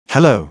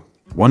Hello,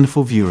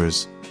 wonderful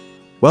viewers.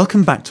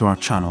 Welcome back to our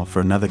channel for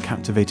another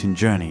captivating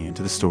journey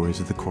into the stories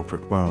of the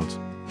corporate world.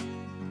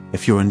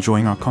 If you're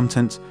enjoying our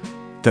content,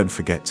 don't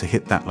forget to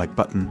hit that like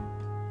button,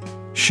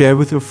 share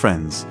with your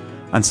friends,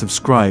 and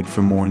subscribe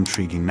for more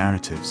intriguing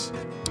narratives.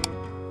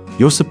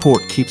 Your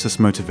support keeps us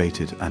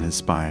motivated and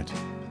inspired.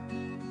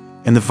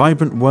 In the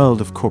vibrant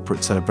world of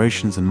corporate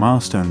celebrations and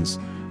milestones,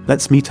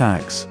 let's meet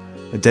Alex,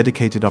 a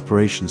dedicated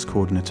operations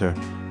coordinator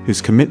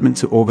whose commitment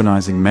to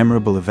organizing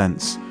memorable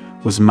events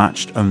was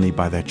matched only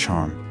by their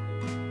charm.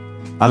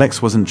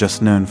 Alex wasn't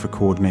just known for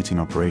coordinating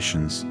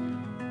operations.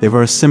 They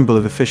were a symbol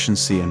of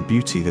efficiency and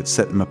beauty that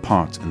set them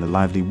apart in the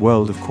lively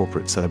world of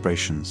corporate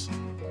celebrations.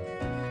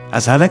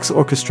 As Alex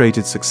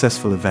orchestrated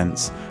successful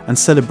events and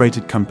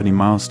celebrated company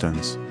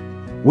milestones,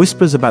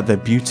 whispers about their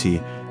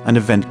beauty and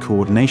event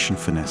coordination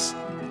finesse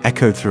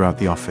echoed throughout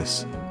the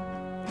office.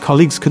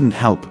 Colleagues couldn't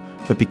help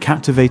but be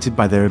captivated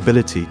by their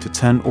ability to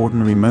turn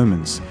ordinary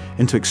moments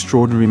into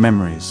extraordinary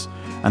memories,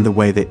 and the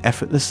way they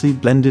effortlessly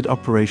blended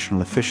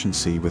operational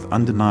efficiency with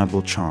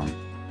undeniable charm.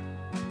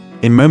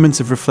 In moments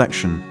of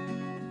reflection,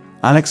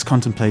 Alex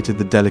contemplated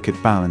the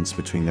delicate balance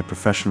between their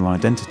professional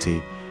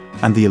identity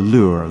and the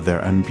allure of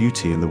their own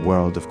beauty in the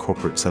world of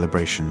corporate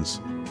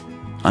celebrations.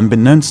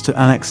 Unbeknownst to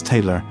Alex,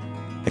 Taylor,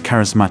 a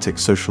charismatic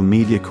social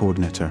media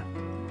coordinator,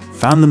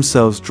 found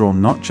themselves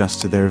drawn not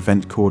just to their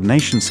event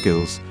coordination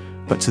skills,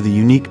 but to the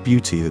unique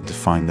beauty that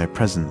defined their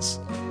presence.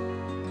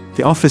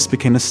 The office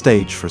became a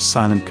stage for a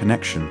silent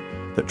connection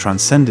that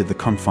transcended the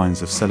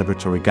confines of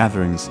celebratory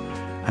gatherings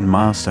and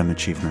milestone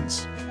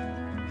achievements.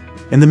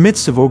 In the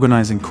midst of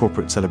organizing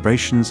corporate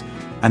celebrations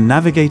and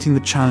navigating the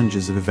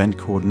challenges of event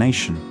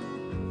coordination,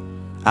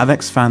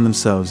 Alex found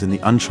themselves in the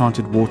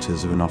uncharted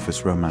waters of an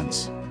office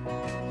romance.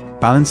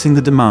 Balancing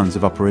the demands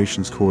of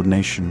operations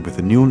coordination with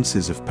the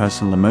nuances of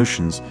personal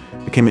emotions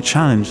became a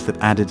challenge that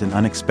added an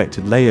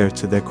unexpected layer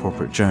to their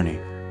corporate journey.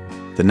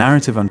 The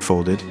narrative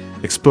unfolded,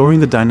 exploring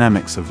the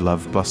dynamics of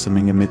love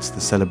blossoming amidst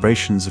the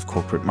celebrations of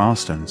corporate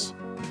milestones.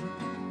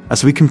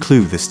 As we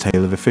conclude this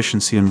tale of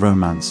efficiency and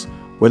romance,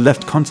 we're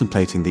left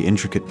contemplating the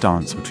intricate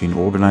dance between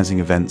organizing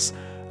events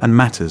and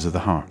matters of the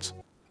heart.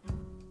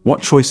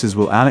 What choices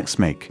will Alex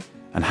make,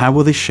 and how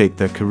will they shape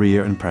their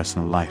career and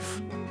personal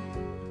life?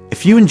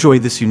 If you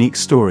enjoyed this unique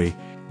story,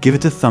 give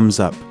it a thumbs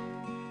up,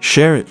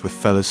 share it with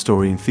fellow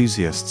story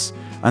enthusiasts,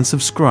 and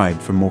subscribe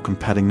for more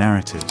compelling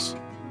narratives.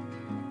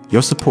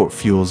 Your support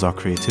fuels our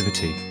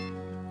creativity,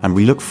 and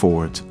we look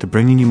forward to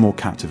bringing you more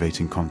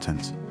captivating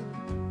content.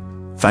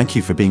 Thank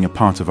you for being a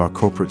part of our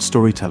corporate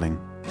storytelling.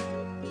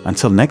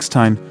 Until next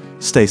time,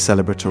 stay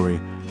celebratory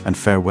and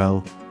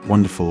farewell,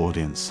 wonderful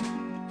audience.